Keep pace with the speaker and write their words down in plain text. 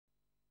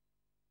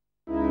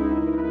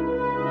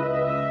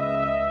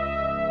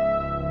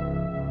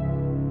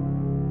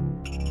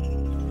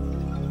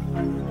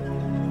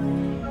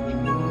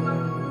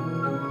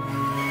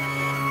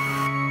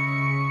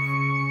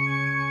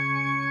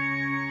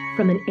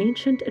From an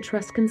ancient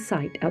Etruscan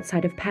site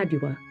outside of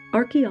Padua,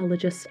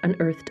 archaeologists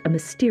unearthed a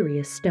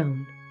mysterious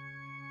stone.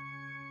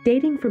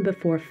 Dating from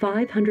before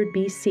 500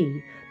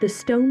 BC, the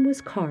stone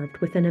was carved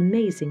with an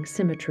amazing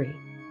symmetry.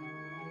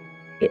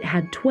 It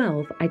had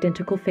 12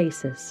 identical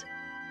faces.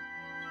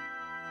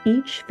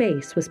 Each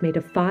face was made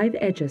of 5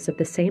 edges of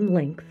the same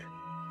length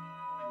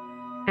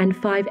and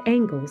 5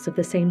 angles of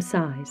the same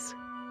size.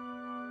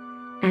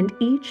 And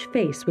each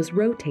face was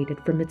rotated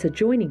from its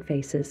adjoining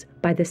faces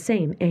by the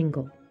same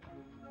angle.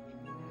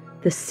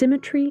 The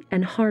symmetry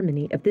and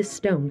harmony of this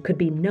stone could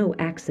be no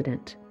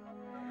accident.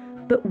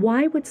 But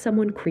why would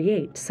someone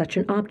create such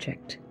an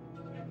object?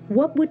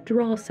 What would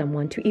draw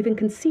someone to even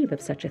conceive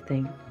of such a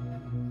thing?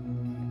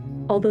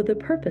 Although the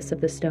purpose of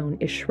the stone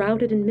is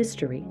shrouded in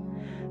mystery,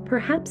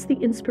 perhaps the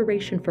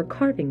inspiration for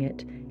carving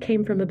it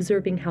came from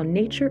observing how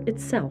nature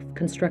itself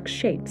constructs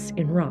shapes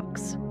in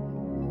rocks.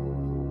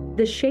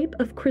 The shape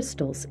of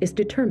crystals is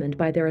determined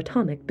by their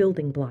atomic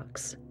building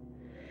blocks.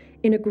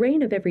 In a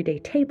grain of everyday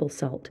table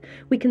salt,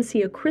 we can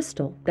see a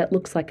crystal that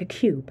looks like a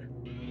cube.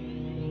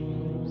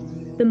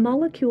 The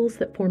molecules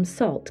that form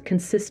salt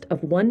consist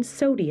of 1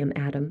 sodium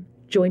atom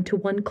joined to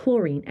 1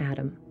 chlorine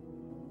atom.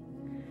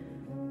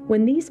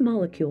 When these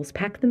molecules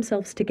pack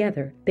themselves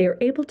together, they are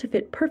able to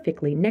fit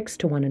perfectly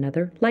next to one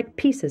another like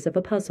pieces of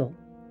a puzzle.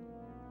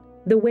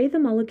 The way the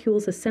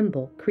molecules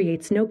assemble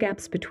creates no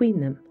gaps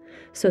between them,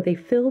 so they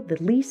fill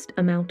the least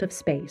amount of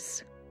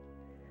space.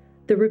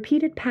 The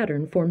repeated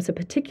pattern forms a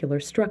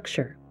particular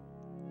structure.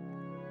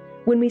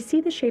 When we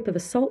see the shape of a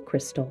salt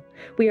crystal,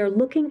 we are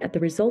looking at the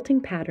resulting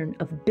pattern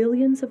of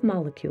billions of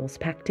molecules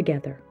packed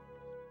together.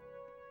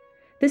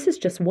 This is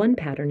just one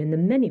pattern in the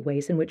many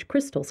ways in which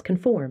crystals can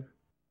form.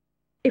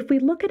 If we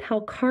look at how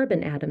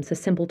carbon atoms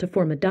assemble to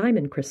form a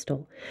diamond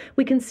crystal,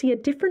 we can see a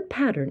different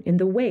pattern in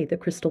the way the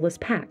crystal is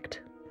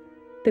packed.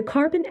 The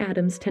carbon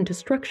atoms tend to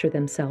structure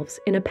themselves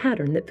in a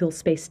pattern that fills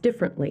space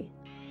differently.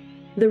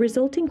 The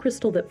resulting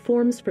crystal that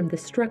forms from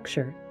this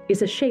structure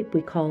is a shape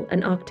we call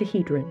an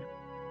octahedron.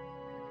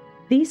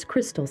 These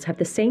crystals have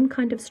the same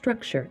kind of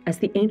structure as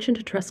the ancient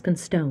Etruscan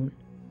stone.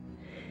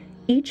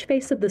 Each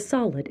face of the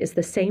solid is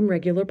the same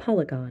regular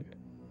polygon.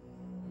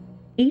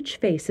 Each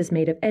face is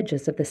made of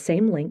edges of the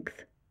same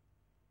length,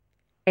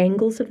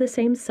 angles of the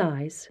same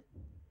size,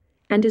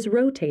 and is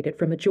rotated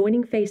from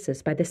adjoining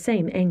faces by the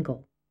same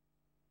angle.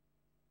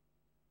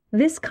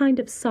 This kind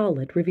of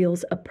solid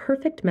reveals a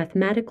perfect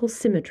mathematical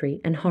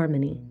symmetry and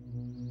harmony.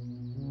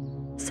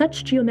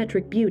 Such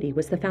geometric beauty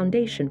was the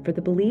foundation for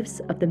the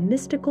beliefs of the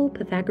mystical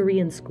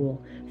Pythagorean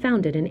school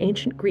founded in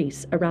ancient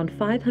Greece around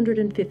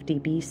 550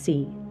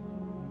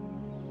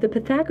 BC. The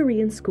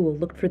Pythagorean school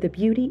looked for the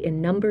beauty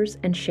in numbers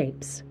and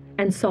shapes,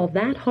 and saw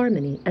that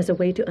harmony as a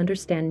way to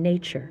understand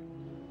nature.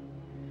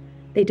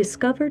 They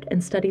discovered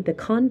and studied the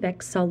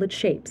convex solid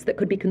shapes that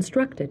could be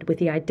constructed with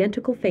the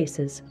identical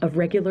faces of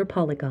regular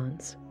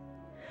polygons.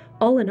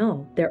 All in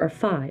all, there are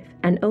 5,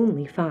 and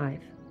only 5.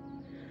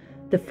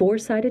 The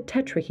 4-sided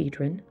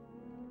tetrahedron,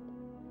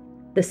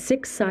 the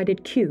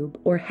 6-sided cube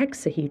or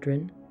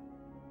hexahedron,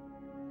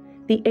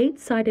 the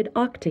 8-sided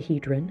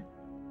octahedron,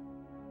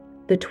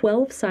 the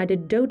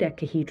 12-sided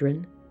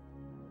dodecahedron,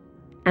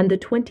 and the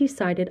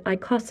 20-sided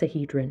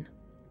icosahedron.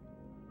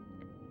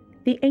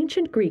 The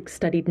ancient Greeks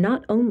studied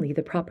not only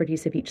the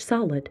properties of each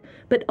solid,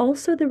 but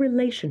also the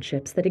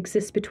relationships that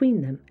exist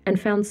between them, and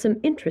found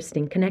some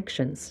interesting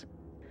connections.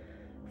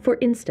 For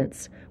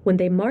instance, when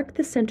they marked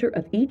the center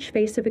of each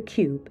face of a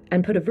cube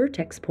and put a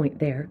vertex point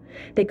there,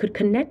 they could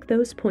connect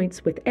those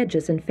points with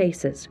edges and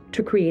faces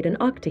to create an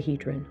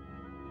octahedron.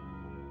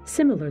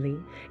 Similarly,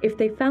 if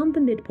they found the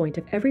midpoint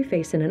of every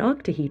face in an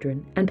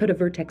octahedron and put a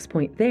vertex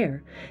point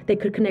there, they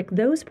could connect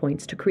those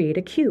points to create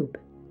a cube.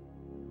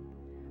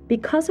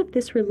 Because of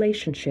this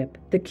relationship,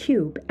 the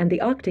cube and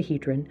the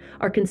octahedron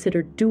are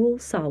considered dual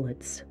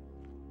solids.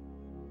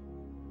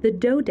 The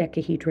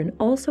dodecahedron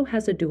also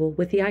has a dual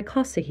with the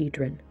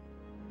icosahedron.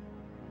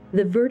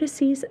 The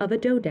vertices of a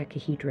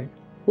dodecahedron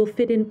will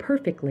fit in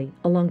perfectly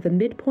along the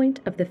midpoint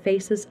of the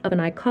faces of an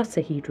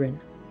icosahedron,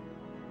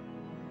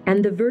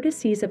 and the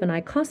vertices of an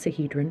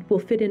icosahedron will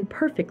fit in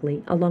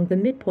perfectly along the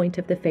midpoint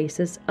of the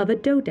faces of a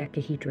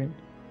dodecahedron.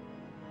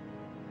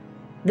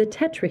 The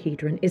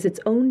tetrahedron is its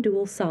own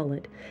dual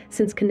solid,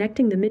 since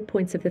connecting the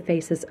midpoints of the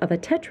faces of a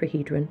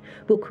tetrahedron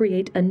will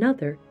create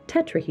another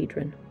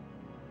tetrahedron.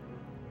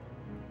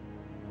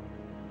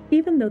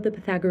 Even though the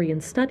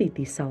Pythagoreans studied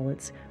these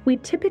solids, we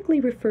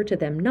typically refer to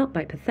them not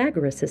by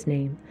Pythagoras'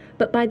 name,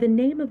 but by the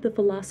name of the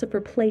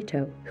philosopher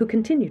Plato, who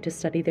continued to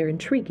study their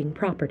intriguing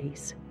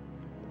properties.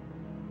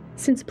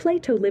 Since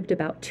Plato lived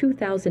about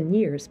 2,000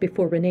 years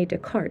before René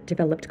Descartes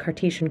developed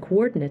Cartesian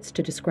coordinates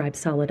to describe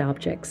solid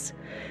objects,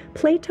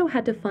 Plato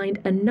had to find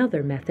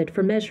another method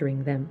for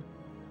measuring them.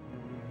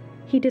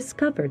 He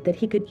discovered that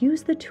he could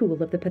use the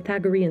tool of the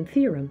Pythagorean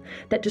theorem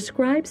that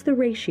describes the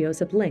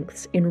ratios of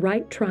lengths in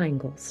right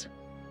triangles.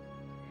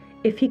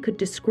 If he could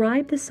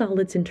describe the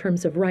solids in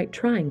terms of right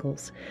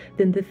triangles,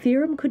 then the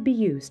theorem could be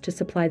used to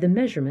supply the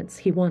measurements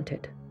he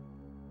wanted.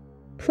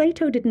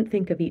 Plato didn't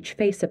think of each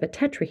face of a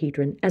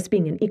tetrahedron as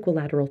being an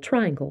equilateral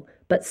triangle,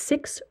 but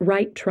 6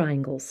 right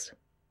triangles.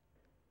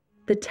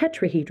 The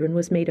tetrahedron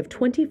was made of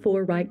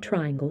 24 right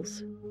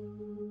triangles,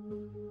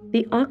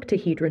 the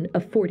octahedron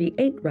of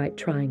 48 right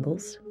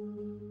triangles,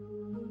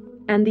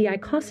 and the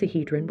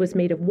icosahedron was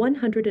made of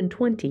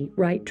 120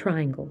 right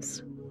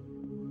triangles.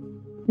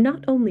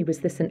 Not only was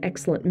this an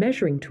excellent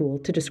measuring tool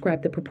to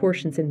describe the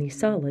proportions in these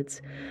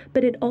solids,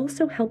 but it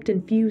also helped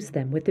infuse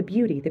them with the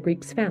beauty the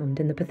Greeks found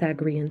in the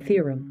Pythagorean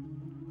theorem.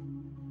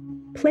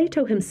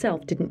 Plato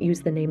himself didn't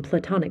use the name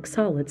Platonic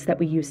solids that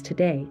we use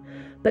today,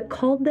 but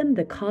called them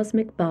the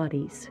cosmic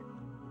bodies.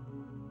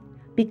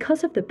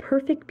 Because of the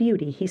perfect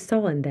beauty he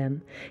saw in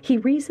them, he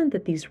reasoned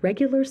that these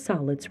regular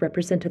solids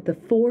represented the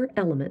 4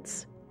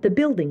 elements, the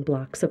building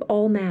blocks of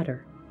all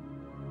matter.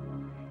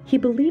 He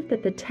believed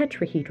that the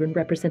tetrahedron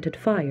represented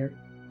fire,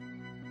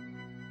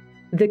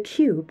 the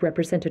cube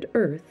represented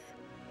earth,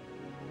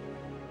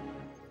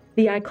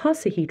 the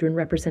icosahedron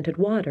represented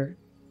water,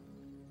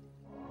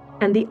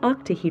 and the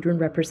octahedron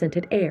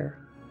represented air.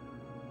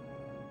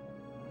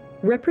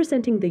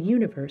 Representing the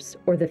universe,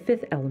 or the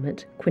 5th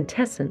element,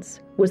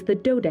 quintessence, was the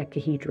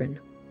dodecahedron.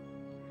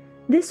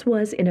 This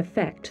was, in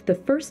effect, the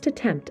first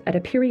attempt at a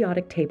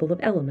periodic table of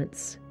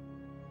elements.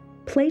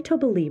 Plato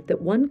believed that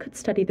one could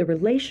study the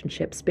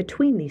relationships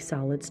between these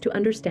solids to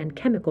understand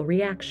chemical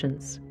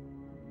reactions.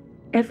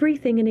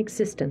 Everything in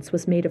existence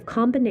was made of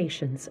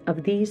combinations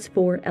of these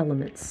 4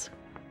 elements.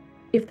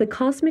 If the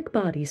cosmic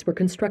bodies were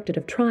constructed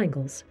of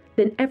triangles,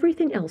 then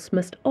everything else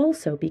must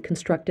also be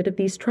constructed of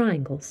these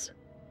triangles.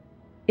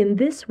 In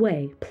this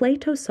way,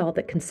 Plato saw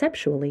that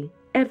conceptually,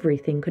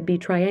 everything could be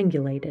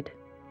triangulated.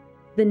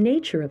 The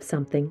nature of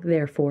something,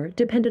 therefore,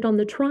 depended on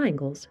the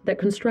triangles that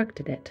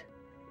constructed it.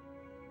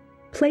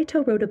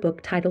 Plato wrote a book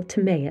titled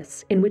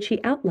Timaeus, in which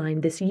he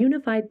outlined this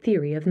unified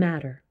theory of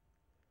matter.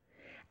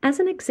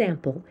 As an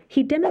example,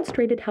 he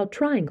demonstrated how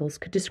triangles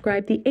could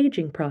describe the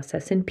aging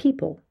process in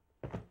people.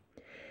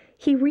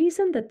 He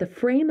reasoned that the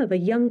frame of a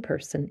young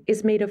person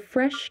is made of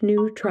fresh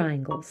new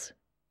triangles.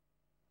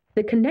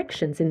 The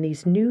connections in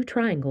these new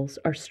triangles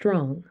are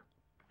strong.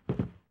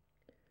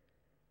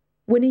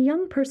 When a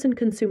young person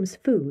consumes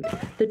food,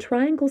 the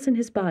triangles in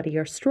his body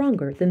are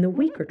stronger than the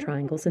weaker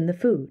triangles in the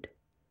food.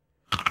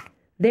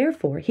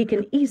 Therefore, he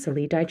can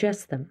easily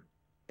digest them.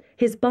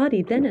 His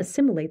body then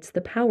assimilates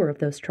the power of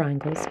those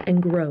triangles and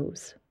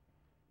grows.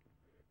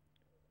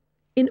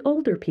 In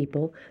older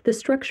people, the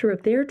structure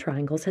of their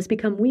triangles has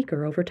become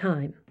weaker over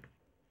time.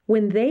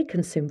 When they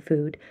consume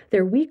food,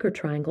 their weaker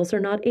triangles are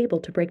not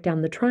able to break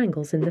down the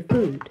triangles in the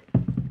food.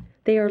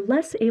 They are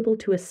less able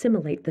to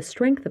assimilate the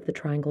strength of the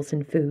triangles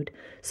in food,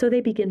 so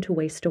they begin to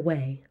waste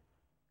away.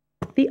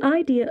 The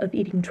idea of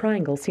eating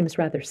triangles seems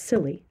rather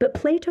silly, but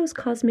Plato's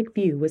cosmic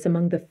view was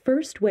among the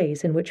first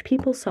ways in which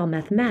people saw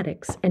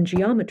mathematics and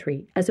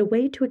geometry as a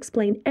way to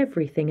explain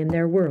everything in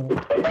their world.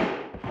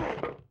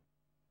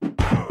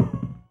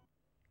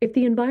 If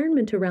the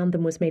environment around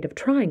them was made of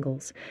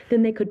triangles,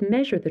 then they could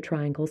measure the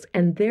triangles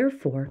and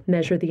therefore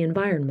measure the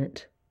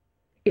environment.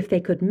 If they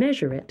could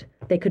measure it,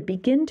 they could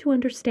begin to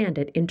understand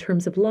it in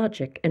terms of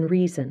logic and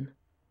reason.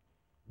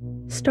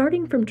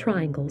 Starting from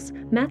triangles,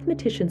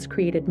 mathematicians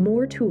created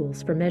more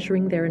tools for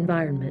measuring their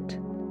environment.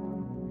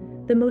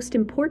 The most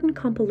important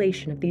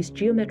compilation of these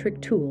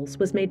geometric tools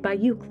was made by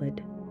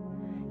Euclid.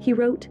 He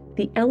wrote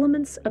The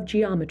Elements of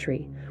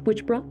Geometry,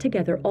 which brought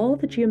together all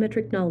the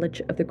geometric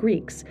knowledge of the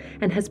Greeks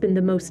and has been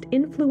the most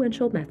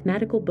influential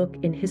mathematical book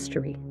in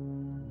history.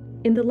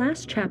 In the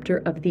last chapter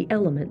of The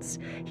Elements,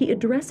 he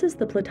addresses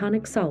the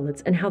Platonic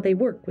solids and how they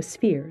work with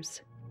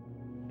spheres.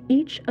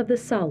 Each of the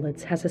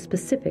solids has a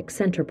specific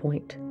center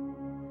point.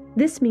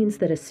 This means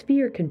that a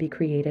sphere can be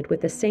created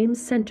with the same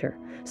center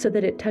so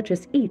that it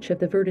touches each of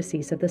the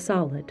vertices of the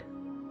solid.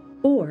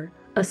 Or,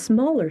 a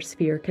smaller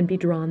sphere can be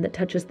drawn that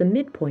touches the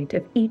midpoint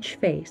of each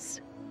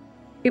face.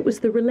 It was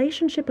the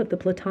relationship of the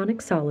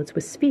Platonic solids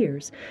with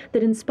spheres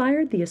that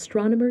inspired the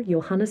astronomer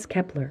Johannes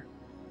Kepler.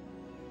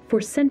 For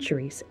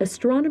centuries,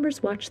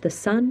 astronomers watched the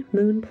sun,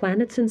 moon,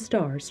 planets, and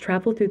stars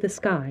travel through the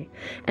sky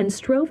and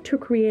strove to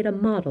create a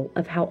model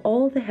of how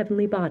all the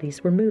heavenly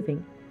bodies were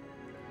moving.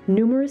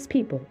 Numerous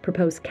people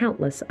proposed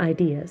countless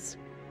ideas.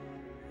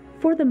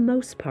 For the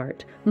most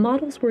part,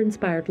 models were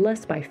inspired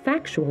less by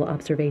factual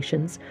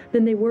observations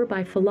than they were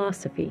by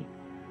philosophy.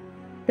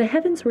 The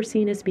heavens were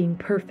seen as being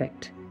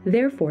perfect,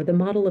 therefore the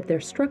model of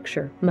their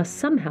structure must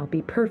somehow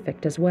be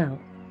perfect as well.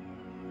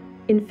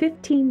 In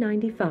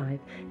 1595,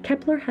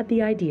 Kepler had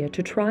the idea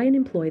to try and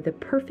employ the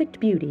perfect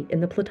beauty in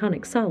the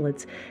Platonic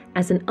solids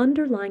as an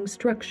underlying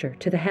structure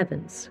to the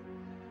heavens.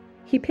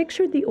 He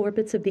pictured the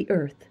orbits of the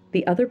Earth,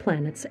 the other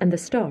planets, and the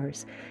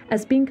stars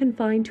as being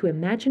confined to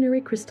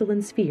imaginary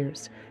crystalline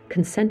spheres,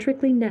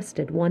 concentrically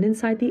nested one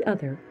inside the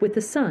other, with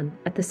the sun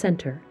at the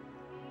center.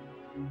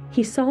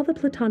 He saw the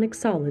Platonic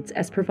solids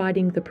as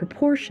providing the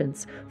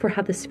proportions for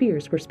how the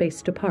spheres were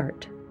spaced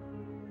apart.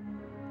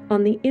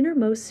 On the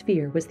innermost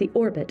sphere was the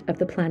orbit of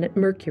the planet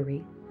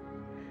Mercury.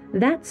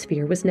 That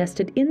sphere was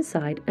nested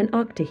inside an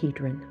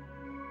octahedron.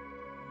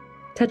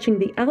 Touching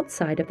the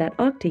outside of that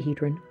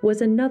octahedron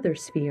was another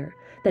sphere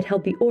that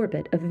held the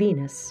orbit of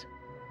Venus.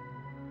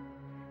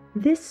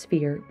 This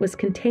sphere was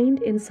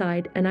contained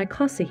inside an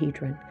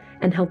icosahedron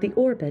and held the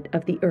orbit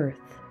of the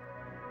Earth.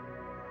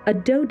 A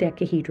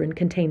dodecahedron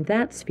contained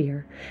that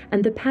sphere,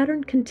 and the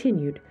pattern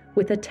continued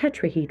with a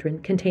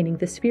tetrahedron containing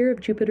the sphere of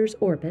Jupiter's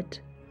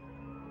orbit,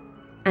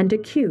 and a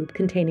cube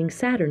containing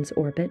Saturn's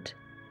orbit,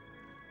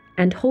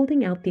 and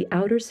holding out the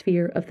outer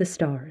sphere of the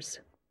stars.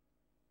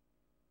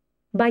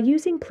 By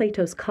using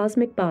Plato's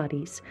cosmic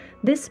bodies,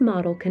 this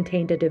model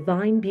contained a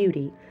divine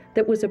beauty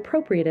that was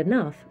appropriate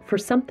enough for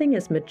something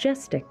as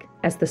majestic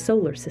as the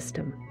solar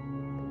system.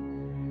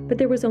 But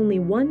there was only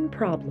one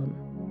problem.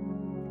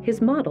 His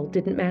model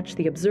didn't match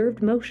the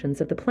observed motions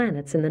of the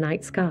planets in the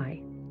night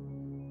sky.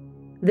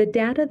 The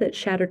data that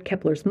shattered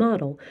Kepler's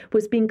model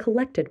was being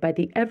collected by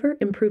the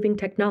ever-improving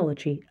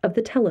technology of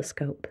the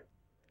telescope.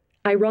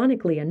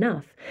 Ironically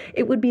enough,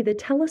 it would be the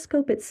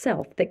telescope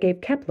itself that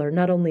gave Kepler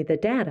not only the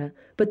data,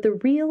 but the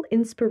real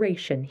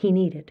inspiration he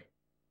needed.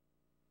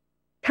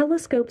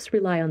 Telescopes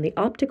rely on the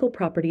optical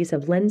properties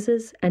of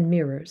lenses and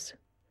mirrors.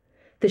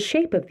 The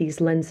shape of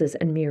these lenses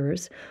and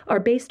mirrors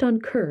are based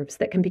on curves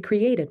that can be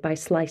created by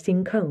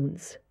slicing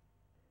cones.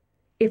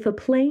 If a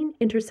plane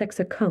intersects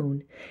a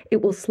cone,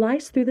 it will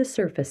slice through the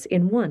surface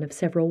in one of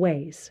several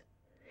ways.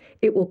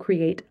 It will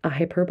create a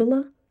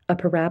hyperbola, a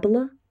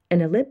parabola, an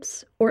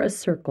ellipse, or a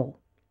circle.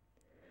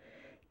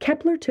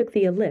 Kepler took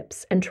the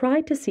ellipse and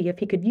tried to see if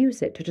he could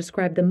use it to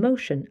describe the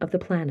motion of the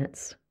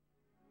planets.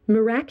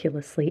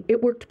 Miraculously,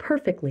 it worked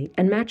perfectly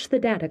and matched the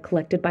data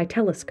collected by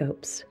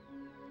telescopes.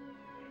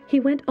 He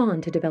went on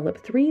to develop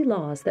 3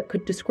 laws that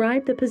could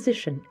describe the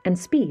position and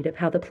speed of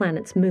how the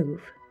planets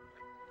move.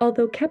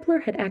 Although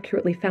Kepler had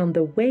accurately found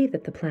the way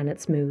that the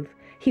planets move,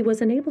 he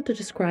was unable to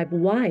describe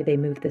why they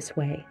move this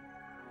way.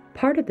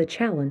 Part of the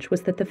challenge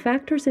was that the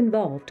factors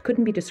involved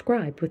couldn't be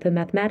described with the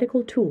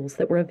mathematical tools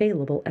that were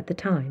available at the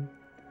time.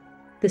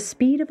 The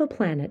speed of a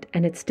planet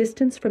and its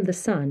distance from the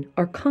Sun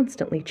are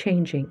constantly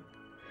changing.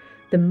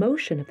 The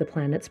motion of the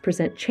planets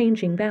present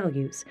changing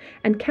values,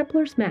 and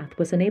Kepler's math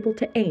was unable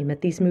to aim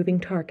at these moving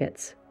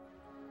targets.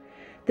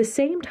 The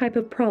same type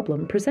of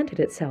problem presented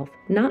itself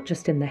not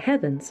just in the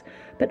heavens,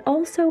 but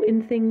also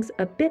in things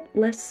a bit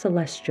less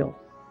celestial,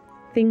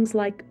 things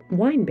like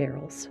wine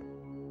barrels.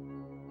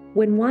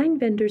 When wine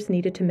vendors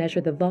needed to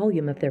measure the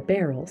volume of their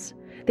barrels,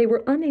 they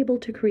were unable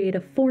to create a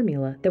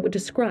formula that would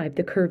describe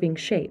the curving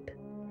shape.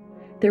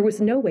 There was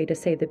no way to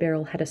say the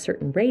barrel had a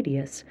certain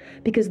radius,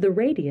 because the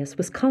radius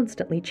was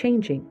constantly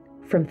changing,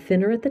 from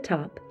thinner at the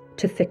top,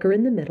 to thicker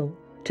in the middle,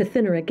 to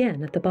thinner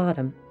again at the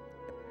bottom.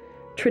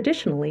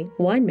 Traditionally,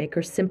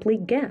 winemakers simply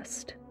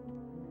guessed.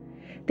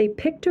 They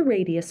picked a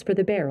radius for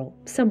the barrel,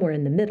 somewhere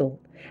in the middle,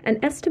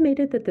 and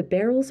estimated that the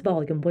barrel's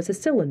volume was a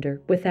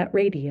cylinder with that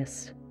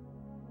radius.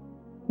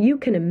 You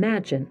can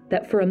imagine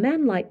that for a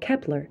man like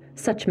Kepler,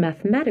 such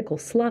mathematical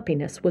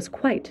sloppiness was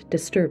quite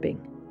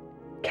disturbing.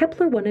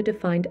 Kepler wanted to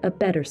find a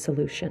better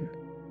solution.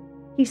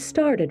 He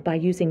started by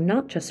using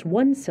not just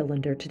one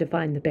cylinder to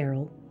define the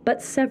barrel,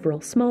 but several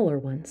smaller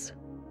ones.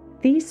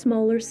 These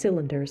smaller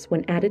cylinders,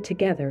 when added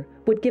together,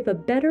 would give a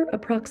better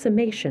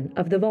approximation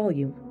of the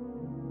volume.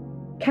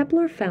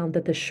 Kepler found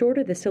that the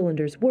shorter the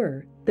cylinders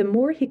were, the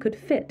more he could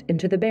fit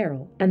into the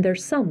barrel, and their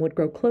sum would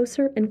grow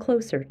closer and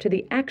closer to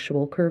the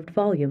actual curved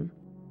volume.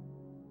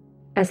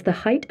 As the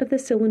height of the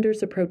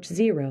cylinders approached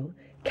 0,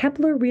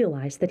 Kepler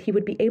realized that he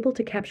would be able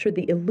to capture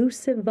the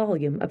elusive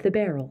volume of the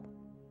barrel.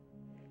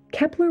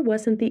 Kepler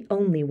wasn't the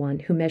only one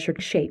who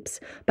measured shapes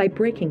by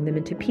breaking them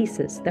into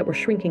pieces that were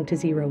shrinking to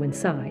 0 in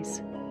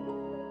size.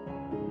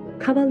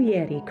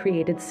 Cavalieri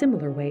created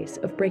similar ways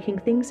of breaking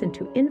things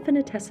into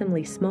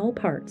infinitesimally small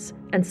parts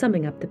and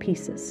summing up the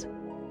pieces.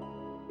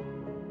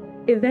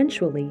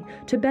 Eventually,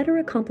 to better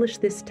accomplish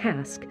this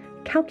task,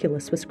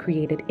 calculus was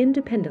created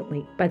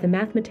independently by the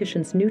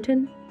mathematicians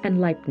Newton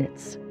and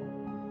Leibniz.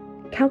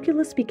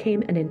 Calculus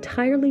became an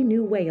entirely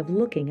new way of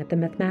looking at the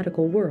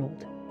mathematical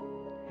world.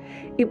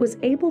 It was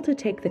able to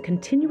take the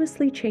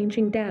continuously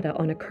changing data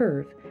on a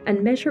curve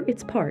and measure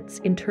its parts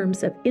in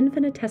terms of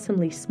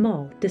infinitesimally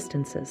small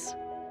distances.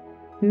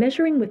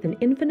 Measuring with an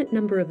infinite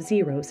number of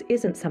zeros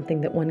isn't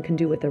something that one can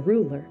do with a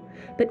ruler,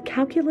 but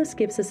calculus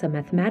gives us a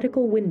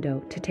mathematical window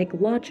to take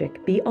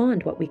logic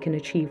beyond what we can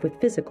achieve with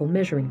physical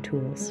measuring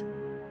tools.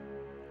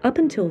 Up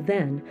until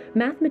then,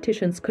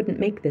 mathematicians couldn't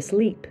make this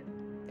leap.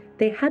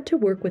 They had to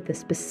work with the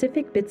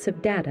specific bits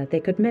of data they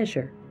could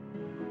measure.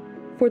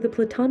 For the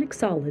Platonic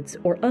solids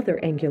or other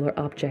angular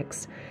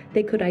objects,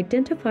 they could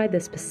identify the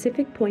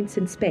specific points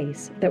in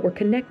space that were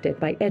connected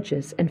by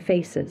edges and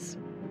faces.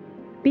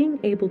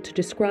 Being able to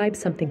describe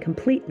something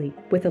completely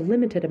with a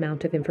limited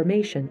amount of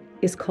information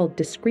is called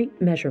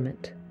discrete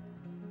measurement.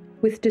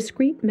 With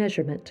discrete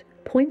measurement,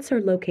 points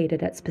are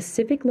located at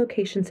specific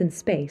locations in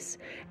space,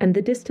 and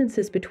the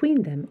distances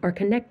between them are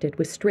connected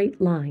with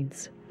straight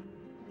lines.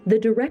 The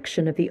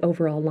direction of the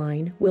overall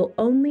line will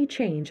only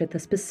change at the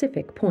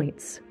specific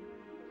points.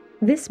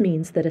 This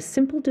means that a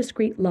simple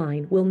discrete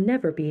line will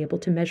never be able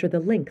to measure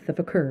the length of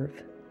a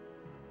curve.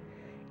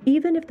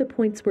 Even if the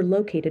points were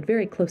located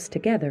very close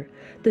together,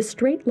 the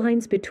straight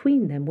lines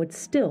between them would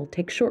still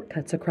take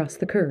shortcuts across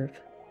the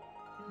curve.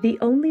 The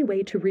only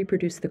way to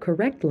reproduce the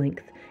correct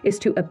length is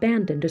to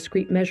abandon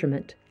discrete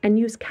measurement and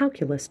use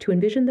calculus to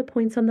envision the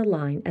points on the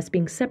line as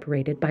being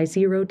separated by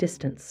zero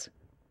distance.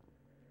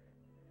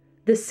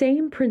 The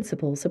same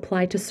principles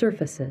apply to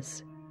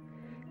surfaces.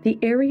 The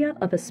area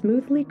of a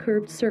smoothly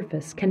curved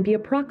surface can be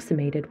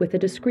approximated with a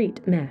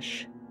discrete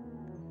mesh.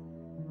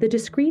 The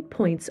discrete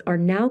points are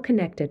now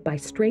connected by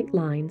straight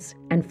lines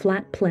and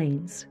flat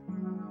planes.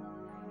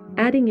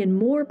 Adding in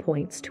more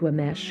points to a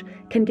mesh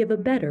can give a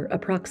better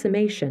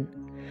approximation,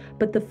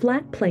 but the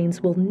flat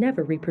planes will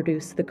never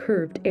reproduce the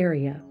curved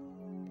area.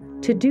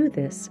 To do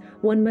this,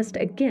 one must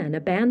again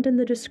abandon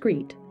the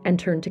discrete and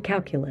turn to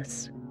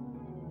calculus.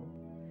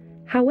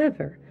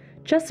 However,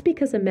 just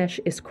because a mesh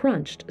is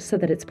crunched so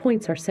that its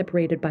points are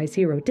separated by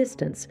zero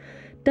distance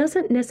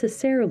doesn't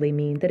necessarily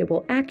mean that it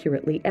will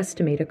accurately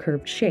estimate a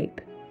curved shape.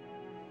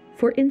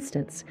 For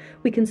instance,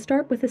 we can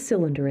start with a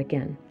cylinder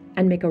again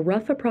and make a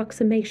rough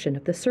approximation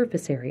of the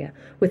surface area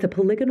with a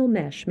polygonal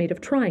mesh made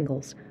of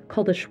triangles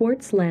called a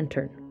Schwartz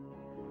lantern.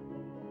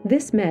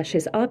 This mesh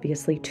is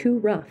obviously too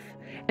rough,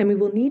 and we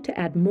will need to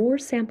add more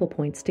sample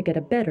points to get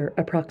a better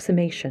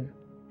approximation.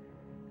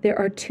 There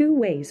are two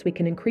ways we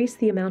can increase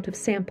the amount of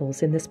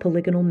samples in this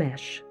polygonal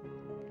mesh.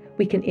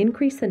 We can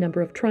increase the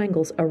number of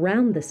triangles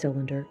around the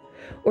cylinder,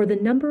 or the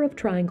number of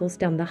triangles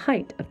down the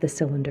height of the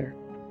cylinder.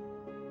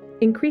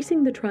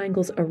 Increasing the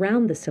triangles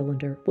around the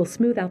cylinder will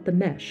smooth out the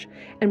mesh,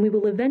 and we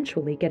will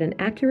eventually get an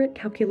accurate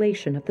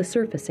calculation of the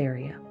surface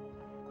area.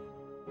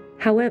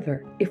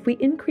 However, if we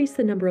increase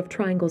the number of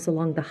triangles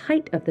along the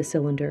height of the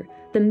cylinder,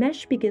 the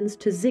mesh begins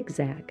to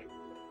zigzag.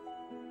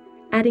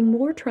 Adding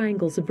more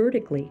triangles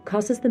vertically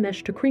causes the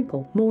mesh to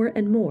crinkle more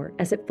and more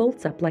as it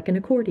folds up like an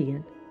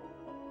accordion.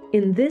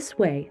 In this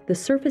way, the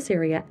surface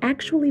area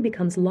actually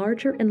becomes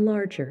larger and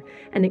larger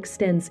and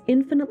extends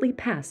infinitely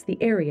past the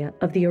area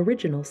of the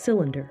original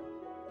cylinder.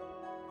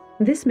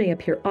 This may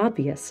appear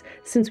obvious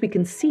since we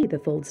can see the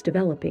folds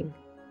developing.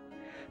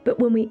 But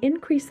when we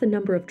increase the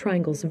number of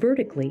triangles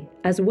vertically,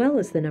 as well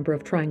as the number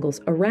of triangles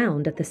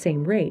around at the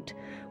same rate,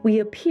 we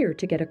appear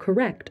to get a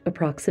correct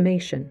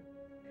approximation.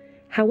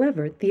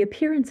 However, the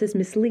appearance is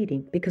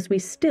misleading because we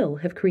still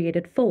have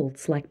created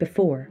folds like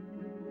before.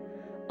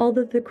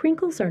 Although the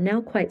crinkles are now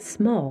quite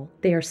small,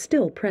 they are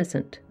still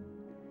present.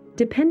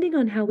 Depending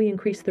on how we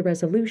increase the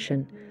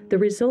resolution, the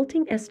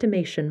resulting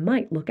estimation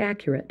might look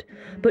accurate,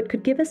 but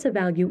could give us a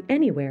value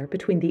anywhere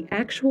between the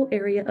actual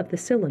area of the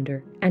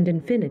cylinder and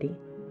infinity.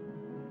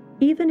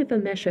 Even if a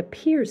mesh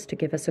appears to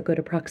give us a good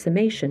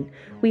approximation,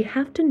 we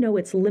have to know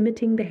its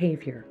limiting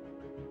behavior.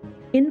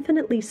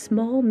 Infinitely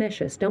small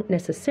meshes don't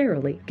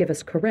necessarily give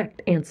us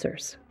correct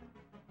answers.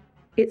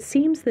 It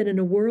seems that in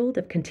a world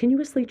of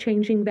continuously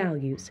changing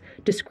values,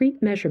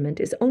 discrete measurement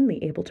is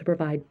only able to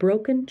provide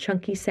broken,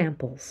 chunky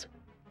samples.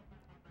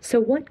 So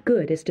what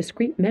good is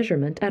discrete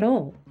measurement at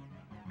all?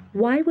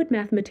 Why would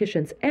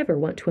mathematicians ever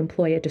want to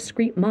employ a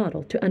discrete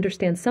model to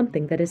understand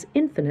something that is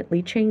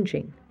infinitely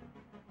changing?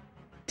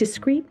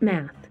 Discrete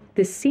math,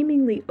 this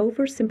seemingly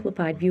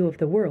oversimplified view of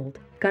the world,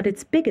 got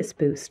its biggest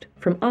boost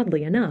from,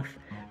 oddly enough,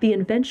 the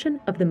invention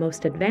of the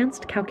most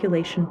advanced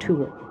calculation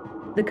tool,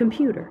 the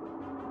computer.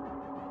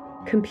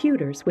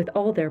 Computers, with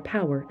all their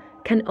power,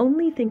 can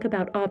only think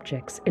about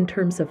objects in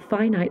terms of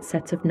finite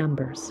sets of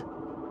numbers.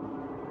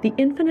 The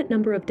infinite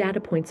number of data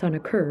points on a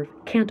curve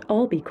can't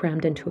all be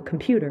crammed into a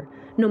computer,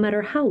 no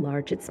matter how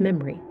large its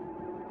memory.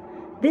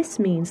 This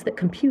means that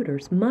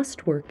computers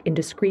must work in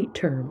discrete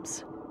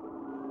terms.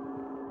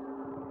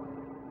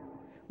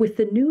 With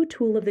the new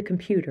tool of the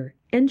computer,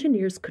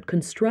 engineers could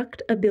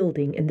construct a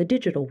building in the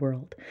digital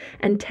world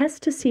and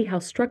test to see how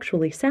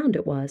structurally sound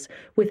it was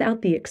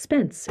without the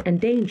expense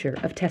and danger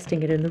of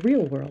testing it in the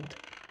real world.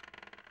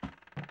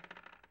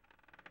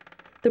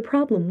 The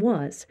problem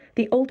was,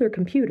 the older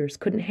computers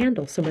couldn't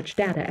handle so much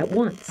data at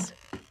once.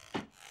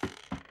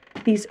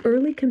 These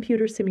early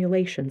computer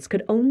simulations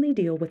could only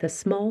deal with a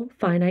small,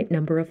 finite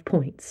number of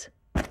points.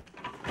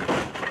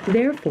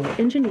 Therefore,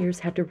 engineers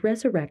had to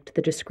resurrect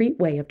the discrete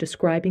way of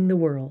describing the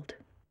world.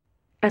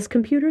 As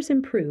computers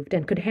improved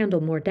and could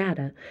handle more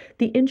data,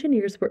 the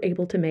engineers were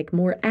able to make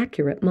more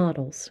accurate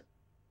models.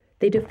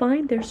 They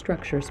defined their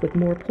structures with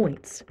more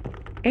points,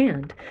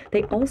 and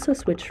they also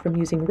switched from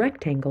using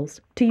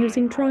rectangles to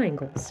using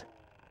triangles.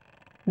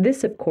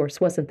 This, of course,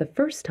 wasn't the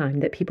first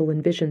time that people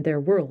envisioned their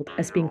world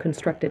as being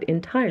constructed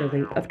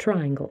entirely of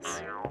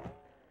triangles.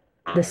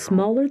 The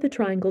smaller the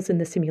triangles in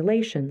the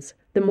simulations,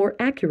 the more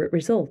accurate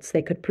results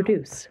they could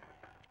produce.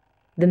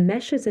 The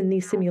meshes in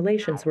these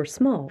simulations were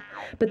small,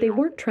 but they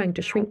weren't trying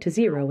to shrink to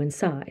zero in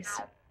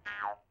size.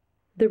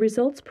 The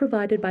results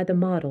provided by the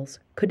models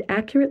could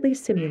accurately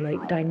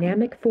simulate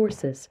dynamic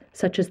forces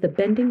such as the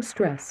bending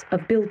stress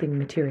of building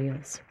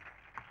materials.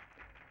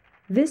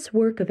 This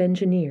work of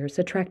engineers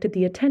attracted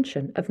the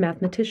attention of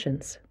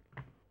mathematicians.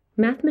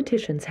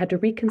 Mathematicians had to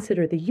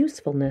reconsider the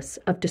usefulness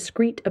of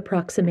discrete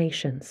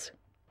approximations.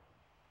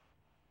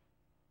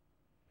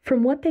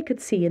 From what they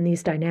could see in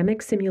these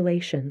dynamic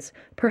simulations,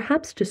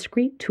 perhaps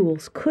discrete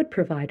tools could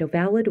provide a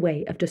valid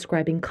way of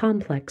describing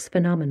complex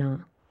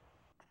phenomena.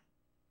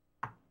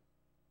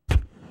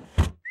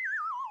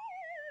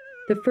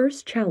 The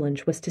first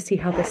challenge was to see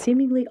how the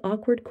seemingly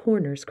awkward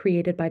corners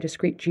created by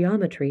discrete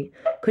geometry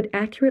could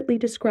accurately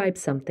describe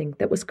something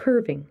that was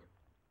curving.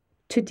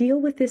 To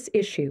deal with this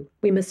issue,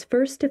 we must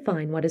first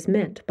define what is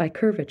meant by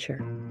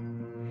curvature.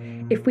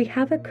 If we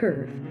have a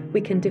curve,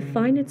 we can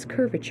define its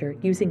curvature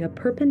using a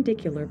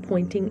perpendicular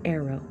pointing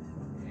arrow.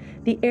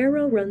 The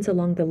arrow runs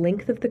along the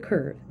length of the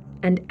curve,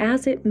 and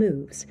as it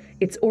moves,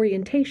 its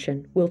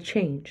orientation will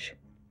change.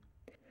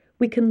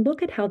 We can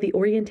look at how the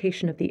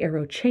orientation of the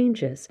arrow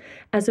changes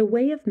as a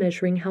way of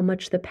measuring how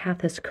much the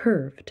path has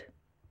curved.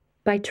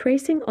 By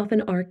tracing off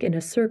an arc in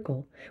a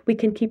circle, we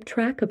can keep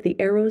track of the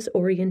arrow's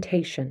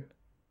orientation.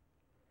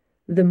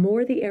 The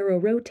more the arrow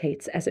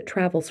rotates as it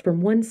travels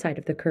from one side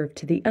of the curve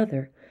to the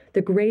other,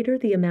 the greater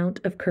the amount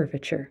of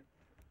curvature.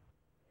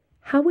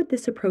 How would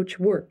this approach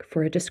work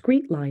for a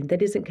discrete line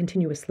that isn't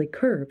continuously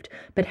curved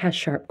but has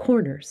sharp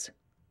corners?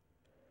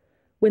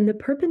 When the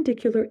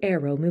perpendicular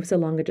arrow moves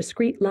along a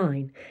discrete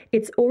line,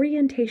 its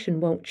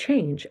orientation won't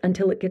change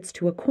until it gets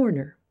to a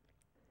corner.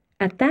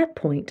 At that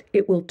point,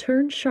 it will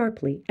turn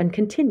sharply and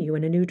continue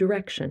in a new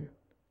direction.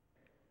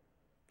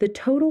 The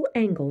total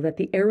angle that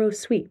the arrow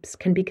sweeps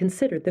can be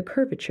considered the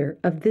curvature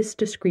of this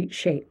discrete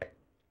shape.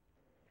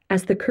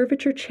 As the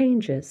curvature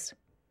changes,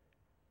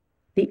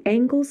 the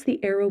angles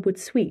the arrow would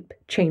sweep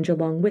change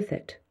along with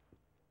it.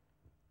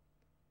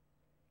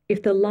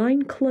 If the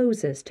line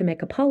closes to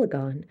make a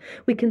polygon,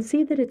 we can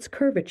see that its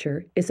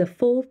curvature is a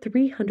full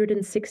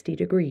 360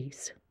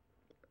 degrees.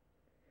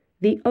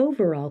 The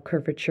overall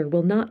curvature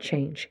will not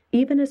change,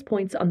 even as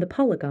points on the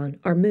polygon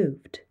are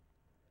moved.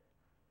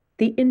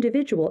 The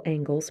individual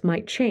angles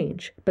might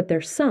change, but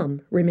their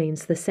sum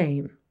remains the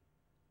same.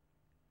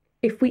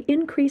 If we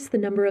increase the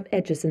number of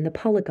edges in the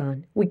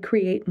polygon, we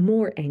create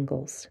more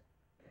angles.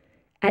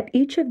 At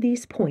each of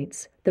these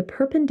points, the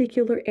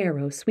perpendicular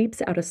arrow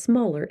sweeps out a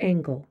smaller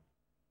angle.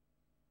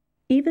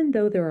 Even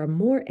though there are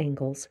more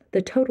angles,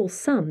 the total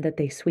sum that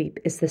they sweep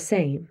is the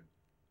same.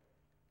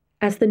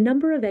 As the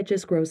number of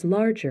edges grows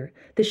larger,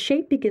 the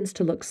shape begins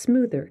to look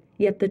smoother,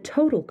 yet the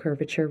total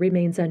curvature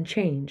remains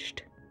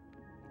unchanged.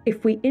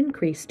 If we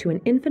increase to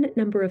an infinite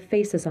number of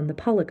faces on the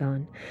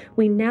polygon,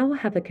 we now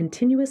have a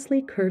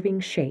continuously curving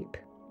shape.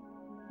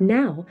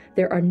 Now,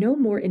 there are no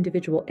more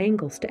individual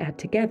angles to add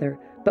together,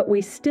 but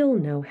we still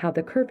know how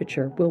the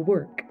curvature will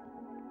work.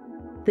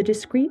 The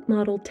discrete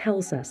model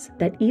tells us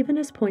that even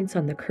as points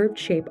on the curved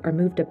shape are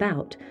moved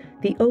about,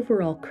 the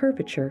overall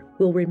curvature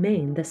will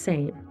remain the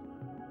same.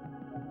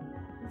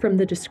 From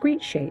the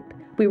discrete shape,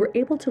 we were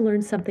able to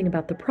learn something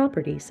about the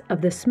properties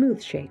of the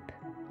smooth shape.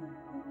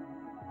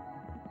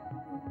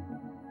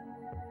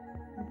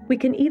 We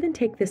can even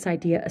take this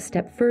idea a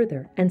step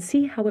further and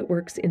see how it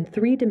works in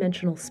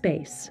three-dimensional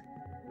space.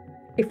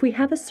 If we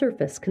have a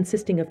surface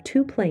consisting of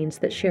two planes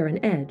that share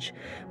an edge,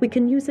 we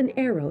can use an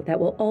arrow that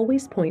will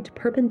always point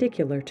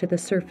perpendicular to the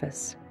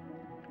surface.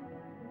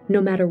 No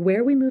matter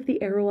where we move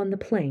the arrow on the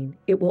plane,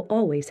 it will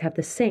always have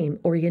the same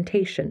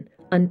orientation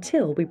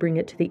until we bring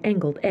it to the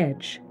angled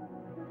edge.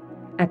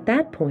 At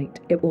that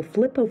point, it will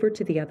flip over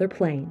to the other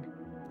plane.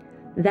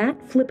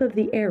 That flip of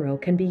the arrow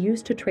can be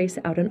used to trace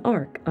out an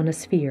arc on a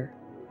sphere.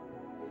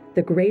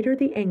 The greater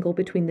the angle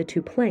between the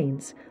two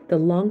planes, the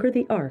longer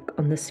the arc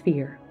on the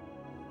sphere.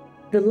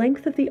 The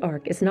length of the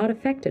arc is not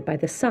affected by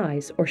the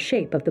size or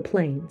shape of the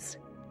planes.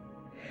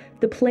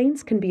 The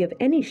planes can be of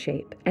any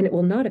shape, and it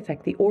will not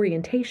affect the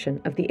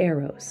orientation of the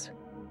arrows.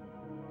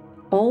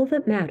 All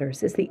that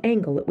matters is the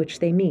angle at which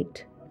they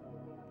meet.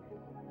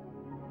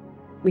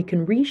 We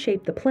can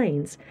reshape the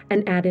planes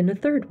and add in a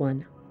third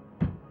one.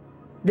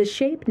 The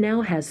shape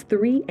now has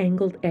three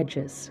angled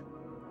edges.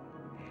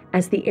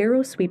 As the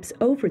arrow sweeps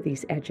over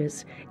these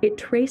edges, it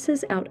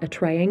traces out a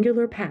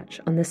triangular patch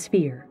on the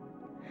sphere.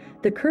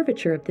 The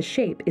curvature of the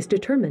shape is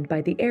determined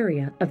by the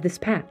area of this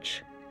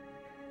patch.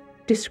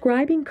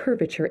 Describing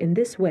curvature in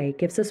this way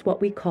gives us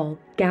what we call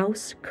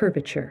Gauss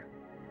curvature.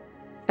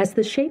 As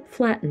the shape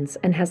flattens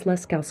and has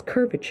less Gauss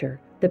curvature,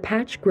 the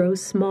patch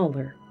grows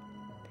smaller.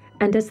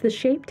 And as the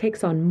shape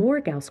takes on more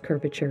Gauss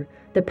curvature,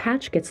 the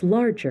patch gets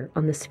larger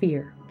on the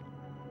sphere.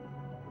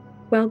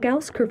 While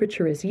Gauss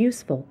curvature is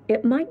useful,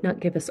 it might not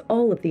give us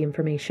all of the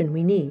information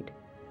we need.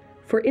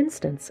 For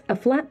instance, a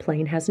flat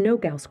plane has no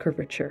Gauss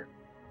curvature.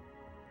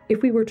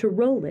 If we were to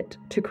roll it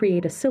to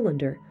create a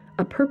cylinder,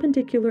 a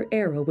perpendicular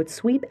arrow would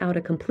sweep out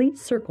a complete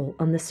circle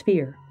on the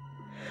sphere.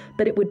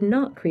 But it would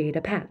not create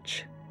a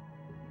patch.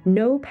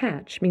 No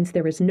patch means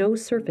there is no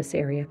surface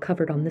area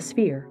covered on the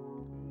sphere.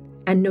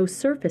 And no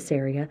surface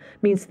area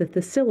means that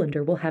the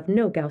cylinder will have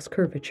no Gauss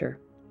curvature.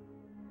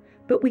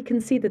 But we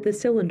can see that the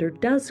cylinder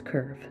does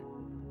curve.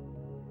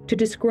 To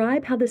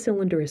describe how the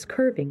cylinder is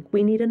curving,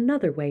 we need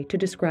another way to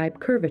describe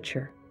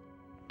curvature.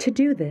 To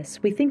do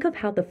this, we think of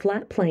how the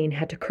flat plane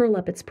had to curl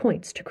up its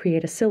points to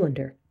create a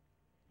cylinder.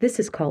 This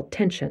is called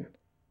tension.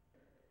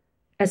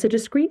 As a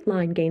discrete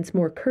line gains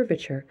more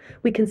curvature,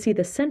 we can see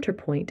the center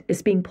point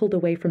is being pulled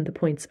away from the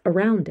points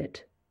around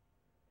it.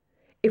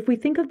 If we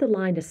think of the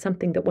line as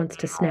something that wants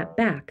to snap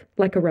back,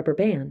 like a rubber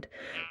band,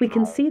 we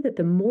can see that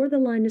the more the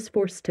line is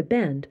forced to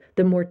bend,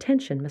 the more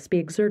tension must be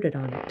exerted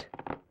on it.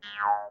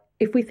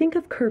 If we think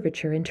of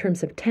curvature in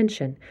terms of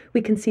tension, we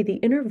can see the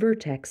inner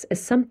vertex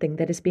as something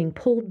that is being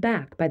pulled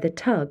back by the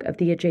tug of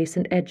the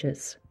adjacent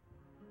edges.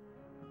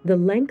 The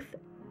length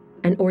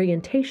and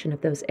orientation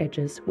of those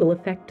edges will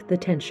affect the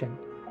tension.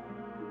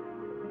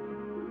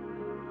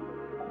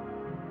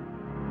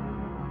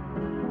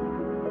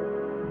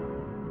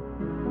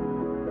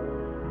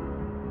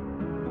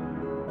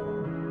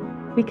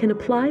 We can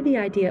apply the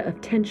idea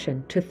of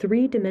tension to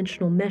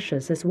three-dimensional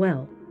meshes as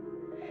well.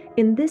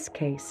 In this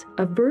case,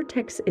 a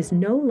vertex is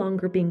no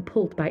longer being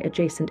pulled by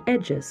adjacent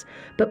edges,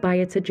 but by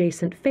its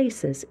adjacent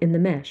faces in the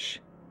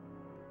mesh.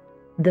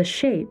 The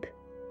shape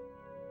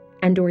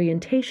and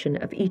orientation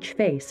of each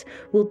face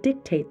will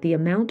dictate the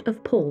amount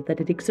of pull that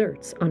it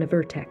exerts on a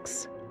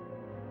vertex.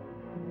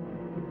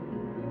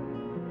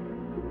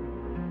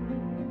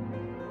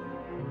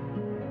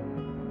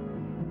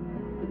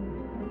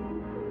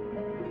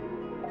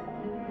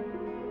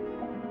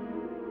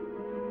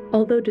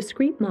 Although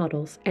discrete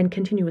models and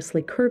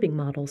continuously curving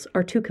models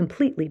are two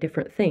completely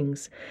different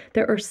things,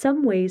 there are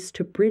some ways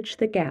to bridge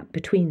the gap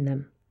between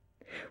them.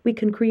 We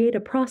can create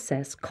a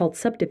process called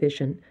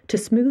subdivision to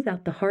smooth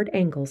out the hard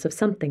angles of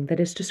something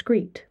that is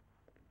discrete.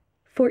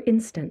 For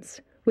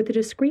instance, with a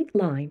discrete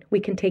line,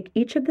 we can take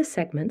each of the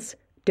segments,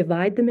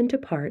 divide them into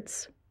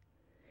parts,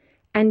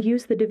 and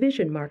use the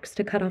division marks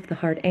to cut off the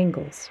hard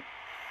angles.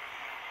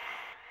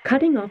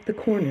 Cutting off the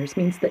corners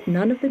means that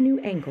none of the new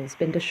angles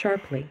bend as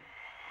sharply.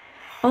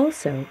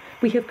 Also,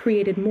 we have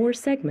created more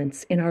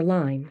segments in our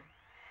line.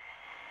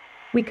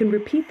 We can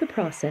repeat the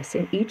process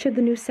in each of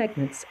the new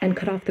segments and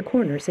cut off the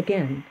corners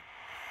again.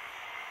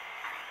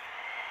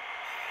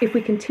 If we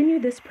continue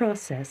this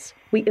process,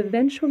 we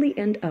eventually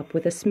end up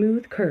with a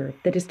smooth curve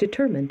that is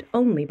determined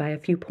only by a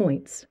few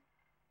points.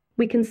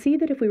 We can see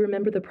that if we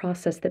remember the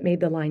process that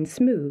made the line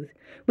smooth,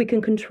 we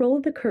can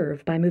control the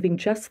curve by moving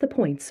just the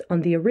points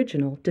on the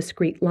original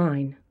discrete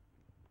line.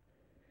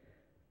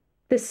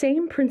 The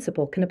same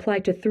principle can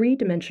apply to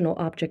three-dimensional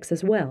objects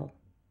as well.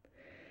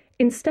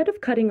 Instead of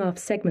cutting off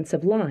segments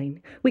of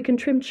line, we can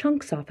trim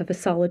chunks off of a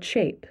solid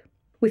shape.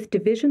 With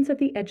divisions of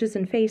the edges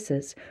and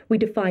faces, we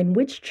define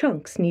which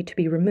chunks need to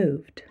be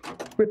removed.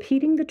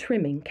 Repeating the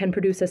trimming can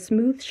produce a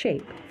smooth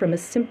shape from a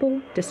simple,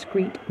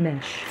 discrete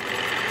mesh.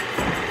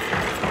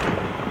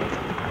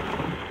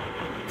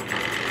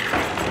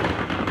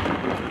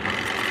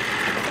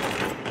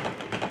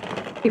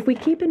 If we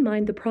keep in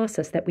mind the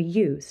process that we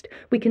used,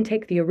 we can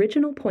take the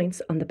original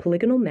points on the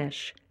polygonal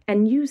mesh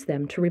and use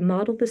them to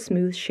remodel the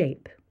smooth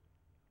shape.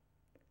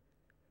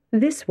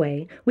 This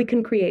way, we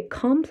can create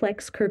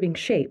complex curving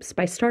shapes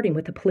by starting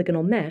with a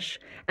polygonal mesh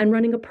and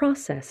running a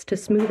process to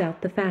smooth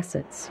out the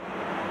facets.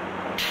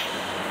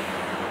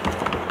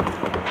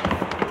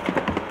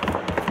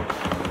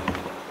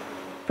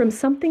 From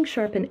something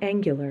sharp and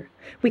angular,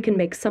 we can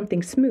make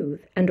something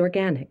smooth and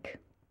organic.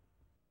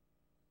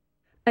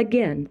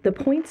 Again, the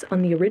points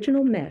on the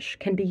original mesh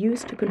can be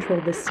used to control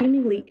the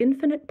seemingly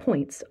infinite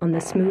points on the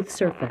smooth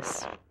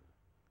surface.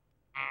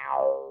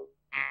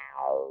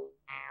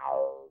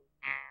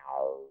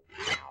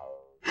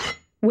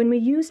 When we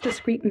use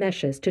discrete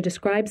meshes to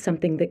describe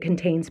something that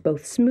contains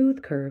both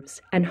smooth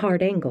curves and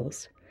hard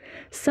angles,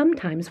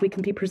 sometimes we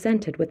can be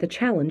presented with the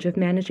challenge of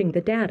managing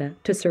the data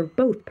to serve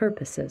both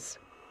purposes.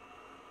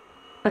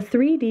 A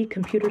 3D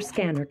computer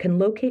scanner can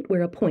locate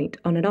where a point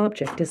on an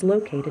object is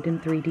located in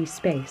 3D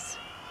space.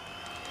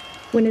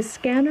 When a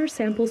scanner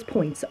samples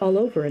points all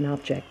over an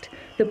object,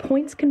 the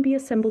points can be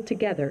assembled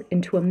together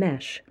into a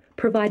mesh,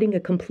 providing a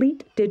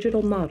complete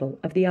digital model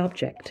of the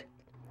object.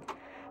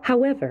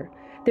 However,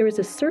 there is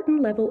a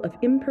certain level of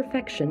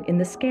imperfection in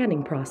the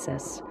scanning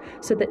process,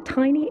 so that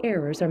tiny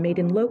errors are made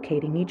in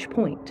locating each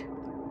point.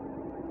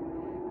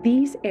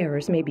 These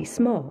errors may be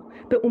small,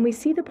 but when we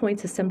see the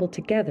points assembled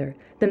together,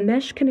 the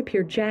mesh can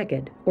appear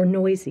jagged or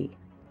noisy.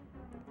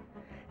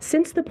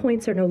 Since the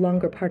points are no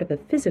longer part of a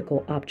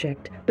physical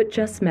object, but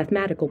just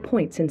mathematical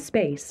points in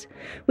space,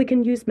 we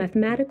can use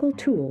mathematical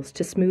tools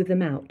to smooth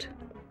them out.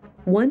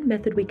 One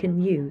method we can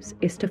use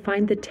is to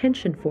find the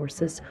tension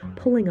forces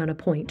pulling on a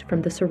point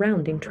from the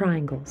surrounding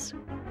triangles.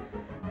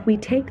 We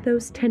take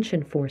those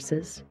tension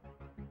forces,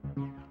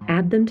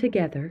 add them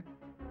together,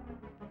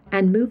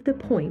 and move the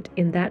point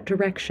in that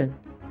direction.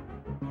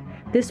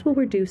 This will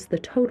reduce the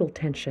total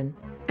tension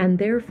and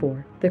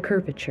therefore the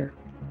curvature.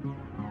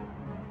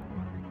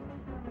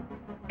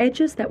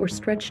 Edges that were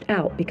stretched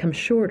out become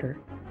shorter,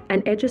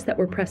 and edges that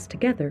were pressed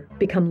together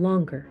become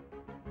longer.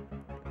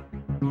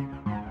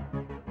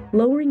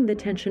 Lowering the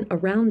tension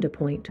around a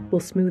point will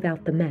smooth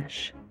out the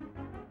mesh.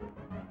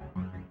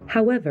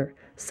 However,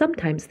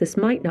 sometimes this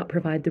might not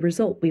provide the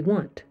result we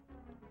want.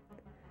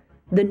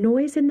 The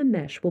noise in the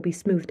mesh will be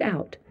smoothed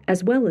out,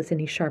 as well as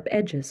any sharp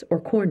edges or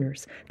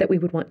corners that we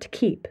would want to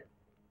keep.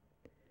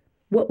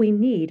 What we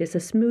need is a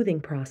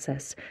smoothing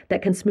process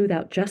that can smooth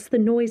out just the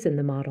noise in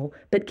the model,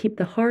 but keep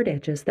the hard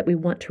edges that we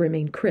want to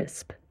remain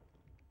crisp.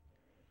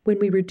 When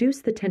we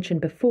reduced the tension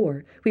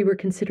before, we were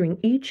considering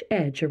each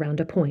edge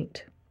around a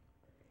point.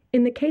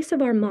 In the case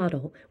of our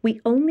model, we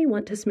only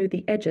want to smooth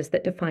the edges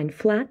that define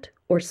flat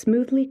or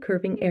smoothly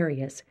curving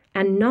areas,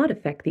 and not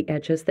affect the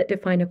edges that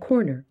define a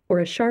corner or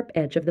a sharp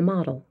edge of the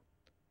model.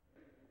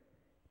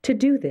 To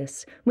do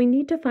this, we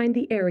need to find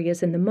the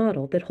areas in the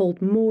model that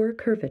hold more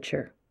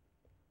curvature.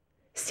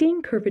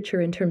 Seeing curvature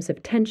in terms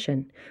of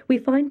tension, we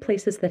find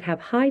places that have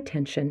high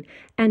tension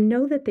and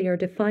know that they are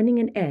defining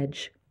an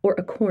edge or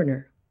a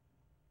corner.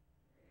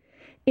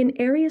 In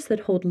areas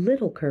that hold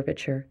little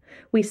curvature,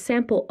 we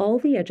sample all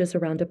the edges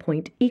around a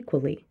point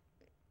equally.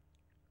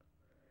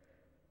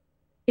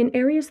 In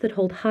areas that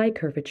hold high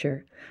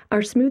curvature,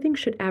 our smoothing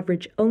should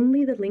average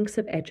only the lengths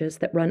of edges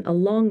that run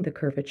along the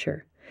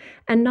curvature,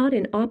 and not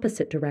in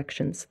opposite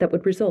directions that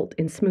would result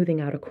in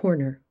smoothing out a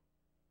corner.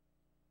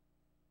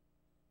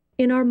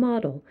 In our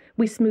model,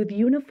 we smooth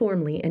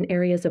uniformly in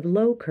areas of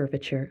low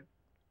curvature,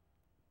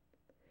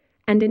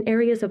 and in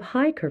areas of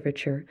high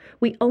curvature,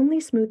 we only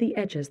smooth the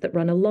edges that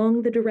run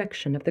along the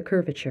direction of the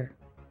curvature.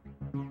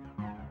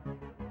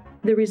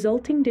 The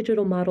resulting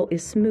digital model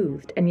is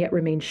smoothed and yet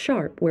remains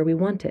sharp where we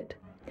want it,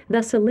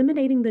 thus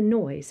eliminating the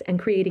noise and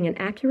creating an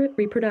accurate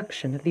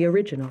reproduction of the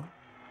original.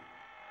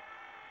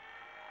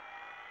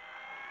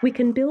 We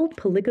can build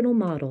polygonal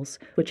models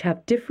which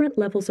have different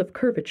levels of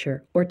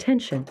curvature or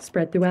tension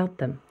spread throughout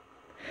them.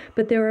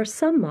 But there are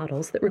some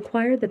models that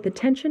require that the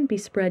tension be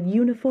spread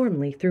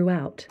uniformly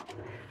throughout,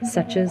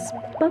 such as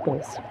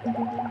bubbles.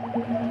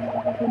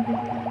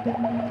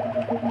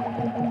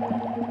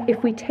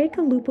 If we take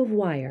a loop of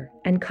wire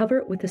and cover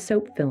it with a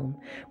soap film,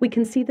 we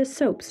can see the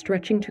soap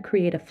stretching to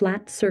create a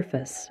flat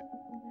surface.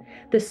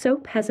 The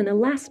soap has an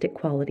elastic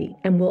quality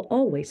and will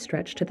always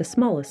stretch to the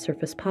smallest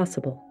surface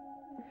possible.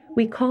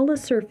 We call a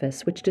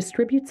surface which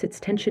distributes its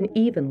tension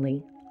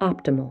evenly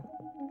optimal.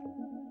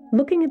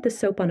 Looking at the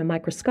soap on a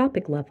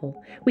microscopic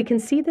level, we can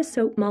see the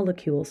soap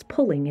molecules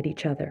pulling at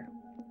each other.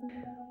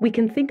 We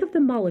can think of the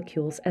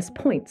molecules as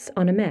points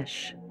on a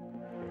mesh.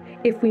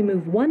 If we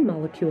move one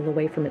molecule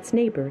away from its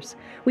neighbors,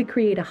 we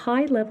create a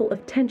high level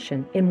of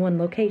tension in one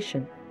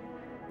location.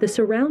 The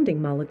surrounding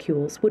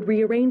molecules would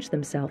rearrange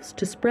themselves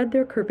to spread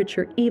their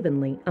curvature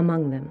evenly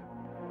among them.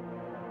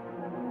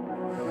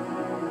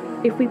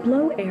 If we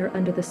blow air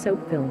under the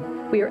soap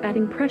film, we are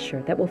adding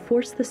pressure that will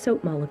force the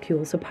soap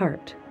molecules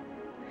apart.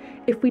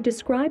 If we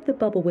describe the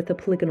bubble with a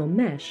polygonal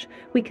mesh,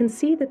 we can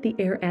see that the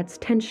air adds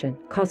tension,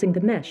 causing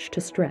the mesh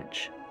to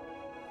stretch.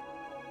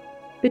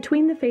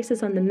 Between the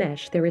faces on the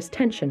mesh, there is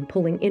tension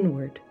pulling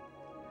inward.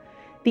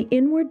 The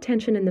inward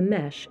tension in the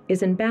mesh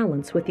is in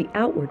balance with the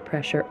outward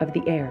pressure of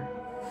the air.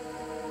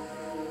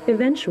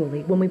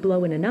 Eventually, when we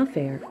blow in enough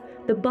air,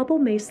 the bubble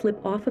may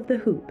slip off of the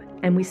hoop,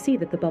 and we see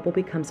that the bubble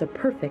becomes a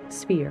perfect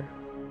sphere.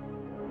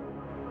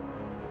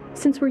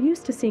 Since we're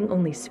used to seeing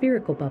only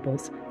spherical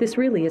bubbles, this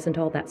really isn't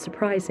all that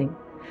surprising.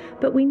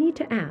 But we need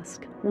to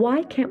ask,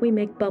 why can't we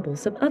make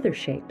bubbles of other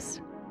shapes?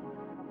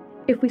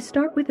 If we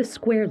start with a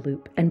square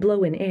loop and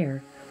blow in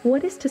air,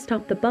 what is to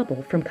stop the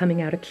bubble from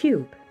coming out a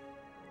cube?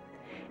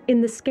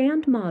 In the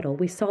scanned model,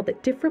 we saw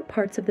that different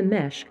parts of the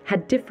mesh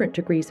had different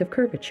degrees of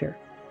curvature.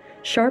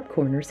 Sharp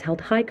corners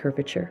held high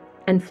curvature,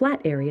 and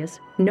flat areas,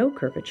 no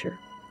curvature.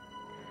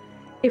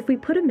 If we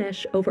put a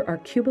mesh over our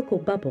cubical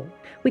bubble,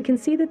 we can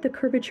see that the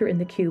curvature in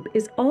the cube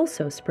is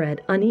also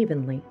spread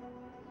unevenly.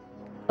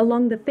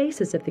 Along the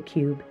faces of the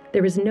cube,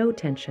 there is no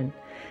tension,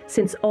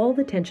 since all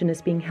the tension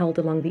is being held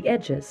along the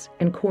edges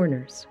and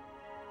corners.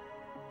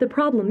 The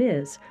problem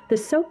is, the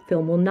soap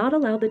film will not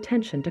allow the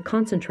tension to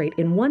concentrate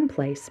in one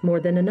place more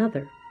than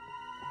another.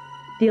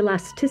 The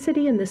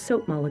elasticity in the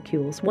soap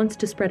molecules wants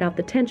to spread out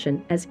the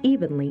tension as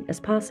evenly as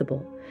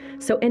possible,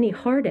 so any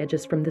hard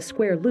edges from the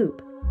square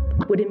loop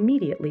would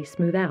immediately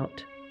smooth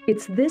out.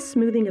 It's this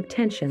smoothing of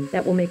tension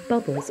that will make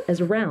bubbles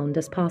as round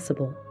as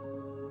possible.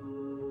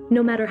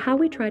 No matter how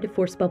we try to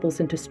force bubbles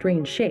into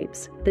strange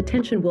shapes, the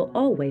tension will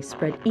always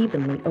spread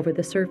evenly over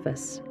the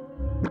surface.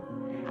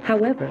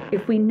 However,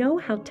 if we know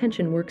how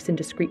tension works in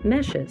discrete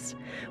meshes,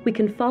 we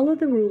can follow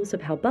the rules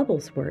of how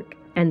bubbles work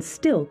and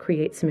still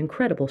create some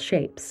incredible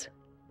shapes.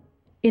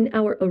 In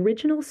our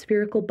original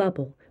spherical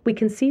bubble, we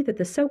can see that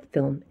the soap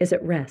film is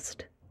at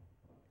rest.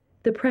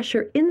 The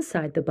pressure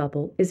inside the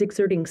bubble is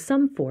exerting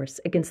some force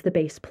against the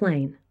base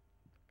plane.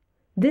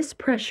 This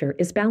pressure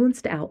is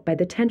balanced out by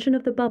the tension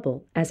of the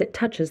bubble as it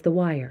touches the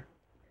wire.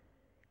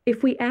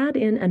 If we add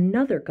in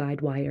another guide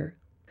wire,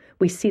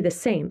 we see the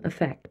same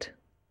effect.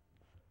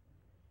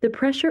 The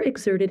pressure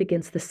exerted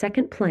against the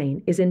second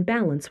plane is in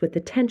balance with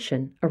the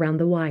tension around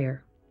the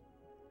wire.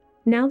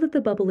 Now that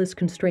the bubble is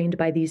constrained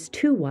by these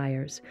two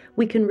wires,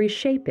 we can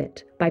reshape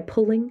it by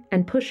pulling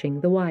and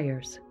pushing the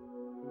wires.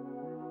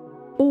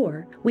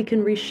 Or we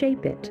can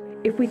reshape it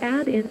if we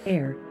add in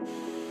air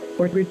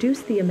or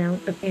reduce the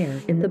amount of air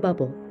in the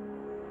bubble.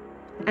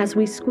 As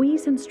we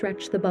squeeze and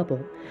stretch the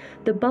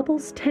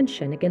bubble's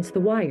tension against the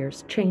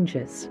wires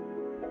changes.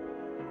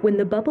 When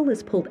the bubble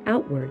is pulled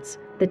outwards,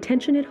 the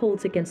tension it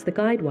holds against the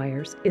guide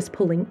wires is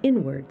pulling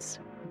inwards.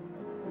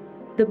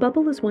 The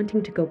bubble is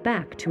wanting to go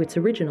back to its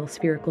original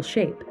spherical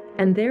shape,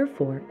 and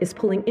therefore is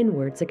pulling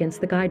inwards against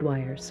the guide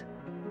wires.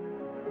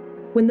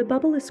 When the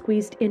bubble is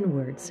squeezed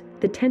inwards,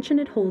 the tension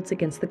it holds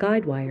against the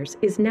guide wires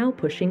is now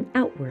pushing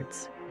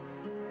outwards.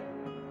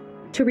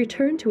 To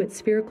return to its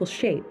spherical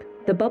shape,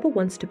 the bubble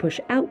wants to push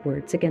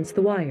outwards against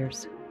the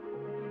wires.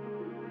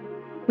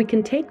 We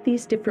can take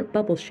these different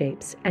bubble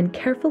shapes and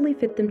carefully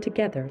fit them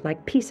together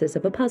like pieces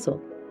of a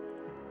puzzle.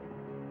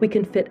 We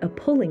can fit a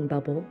pulling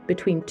bubble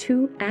between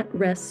two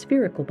at-rest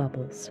spherical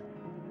bubbles.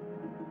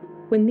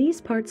 When these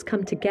parts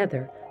come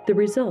together, the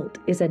result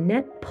is a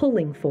net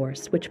pulling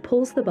force which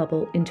pulls the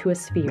bubble into a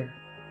sphere.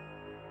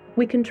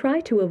 We can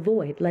try to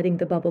avoid letting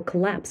the bubble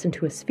collapse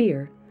into a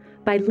sphere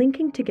by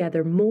linking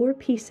together more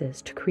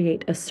pieces to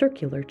create a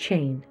circular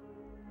chain.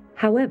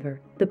 However,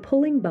 the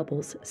pulling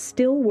bubbles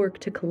still work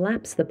to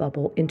collapse the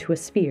bubble into a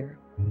sphere.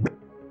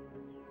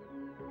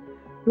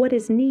 What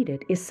is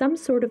needed is some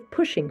sort of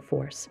pushing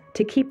force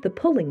to keep the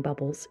pulling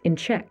bubbles in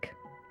check.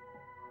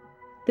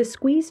 The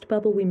squeezed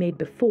bubble we made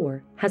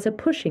before has a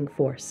pushing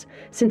force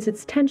since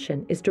its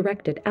tension is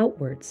directed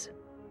outwards.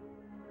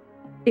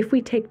 If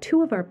we take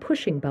two of our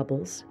pushing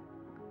bubbles,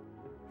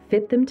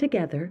 fit them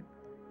together,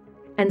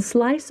 and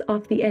slice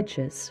off the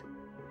edges,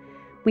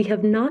 we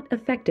have not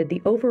affected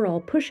the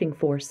overall pushing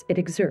force it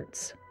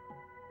exerts.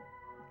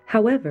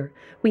 However,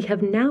 we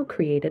have now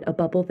created a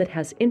bubble that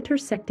has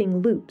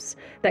intersecting loops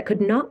that could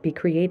not be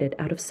created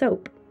out of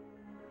soap.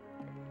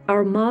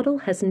 Our model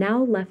has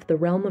now left the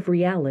realm of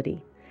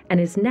reality and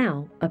is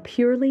now a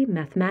purely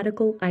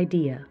mathematical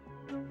idea.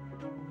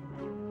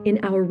 In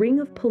our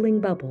ring of pulling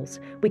bubbles,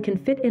 we can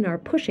fit in our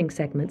pushing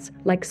segments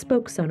like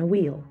spokes on a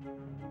wheel.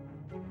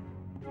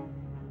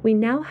 We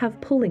now have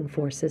pulling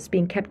forces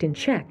being kept in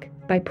check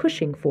by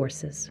pushing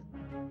forces.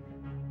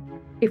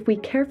 If we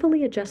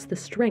carefully adjust the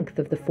strength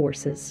of the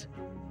forces,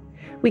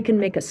 we can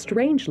make a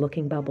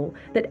strange-looking bubble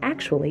that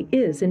actually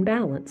is in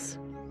balance.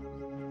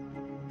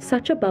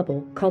 Such a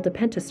bubble, called a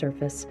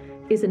pentasurface,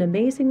 is an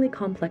amazingly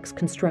complex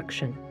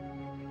construction.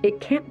 It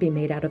can't be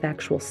made out of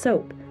actual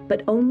soap,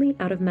 but only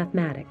out of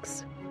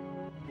mathematics.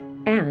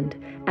 And,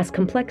 as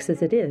complex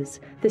as it is,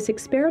 this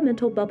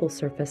experimental bubble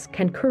surface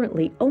can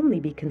currently only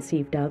be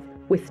conceived of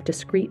with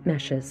discrete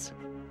meshes.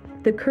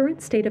 The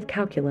current state of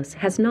calculus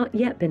has not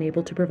yet been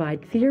able to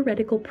provide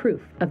theoretical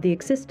proof of the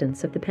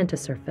existence of the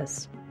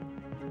pentasurface.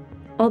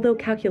 Although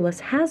calculus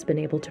has been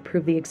able to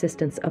prove the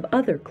existence of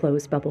other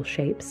closed bubble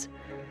shapes,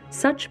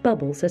 such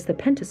bubbles as the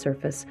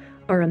pentasurface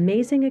are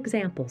amazing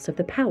examples of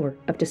the power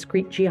of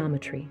discrete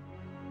geometry.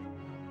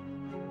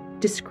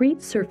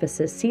 Discrete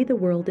surfaces see the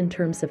world in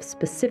terms of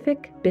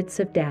specific bits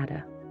of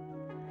data.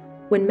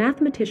 When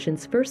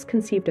mathematicians first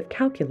conceived of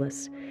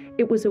calculus,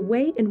 it was a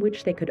way in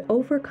which they could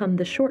overcome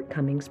the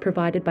shortcomings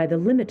provided by the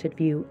limited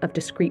view of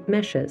discrete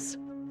meshes.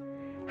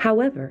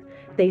 However,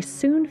 they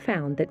soon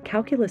found that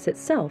calculus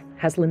itself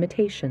has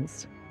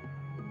limitations.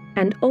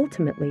 And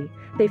ultimately,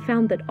 they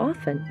found that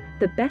often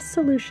the best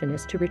solution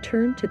is to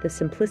return to the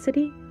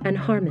simplicity and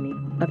harmony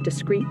of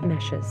discrete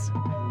meshes.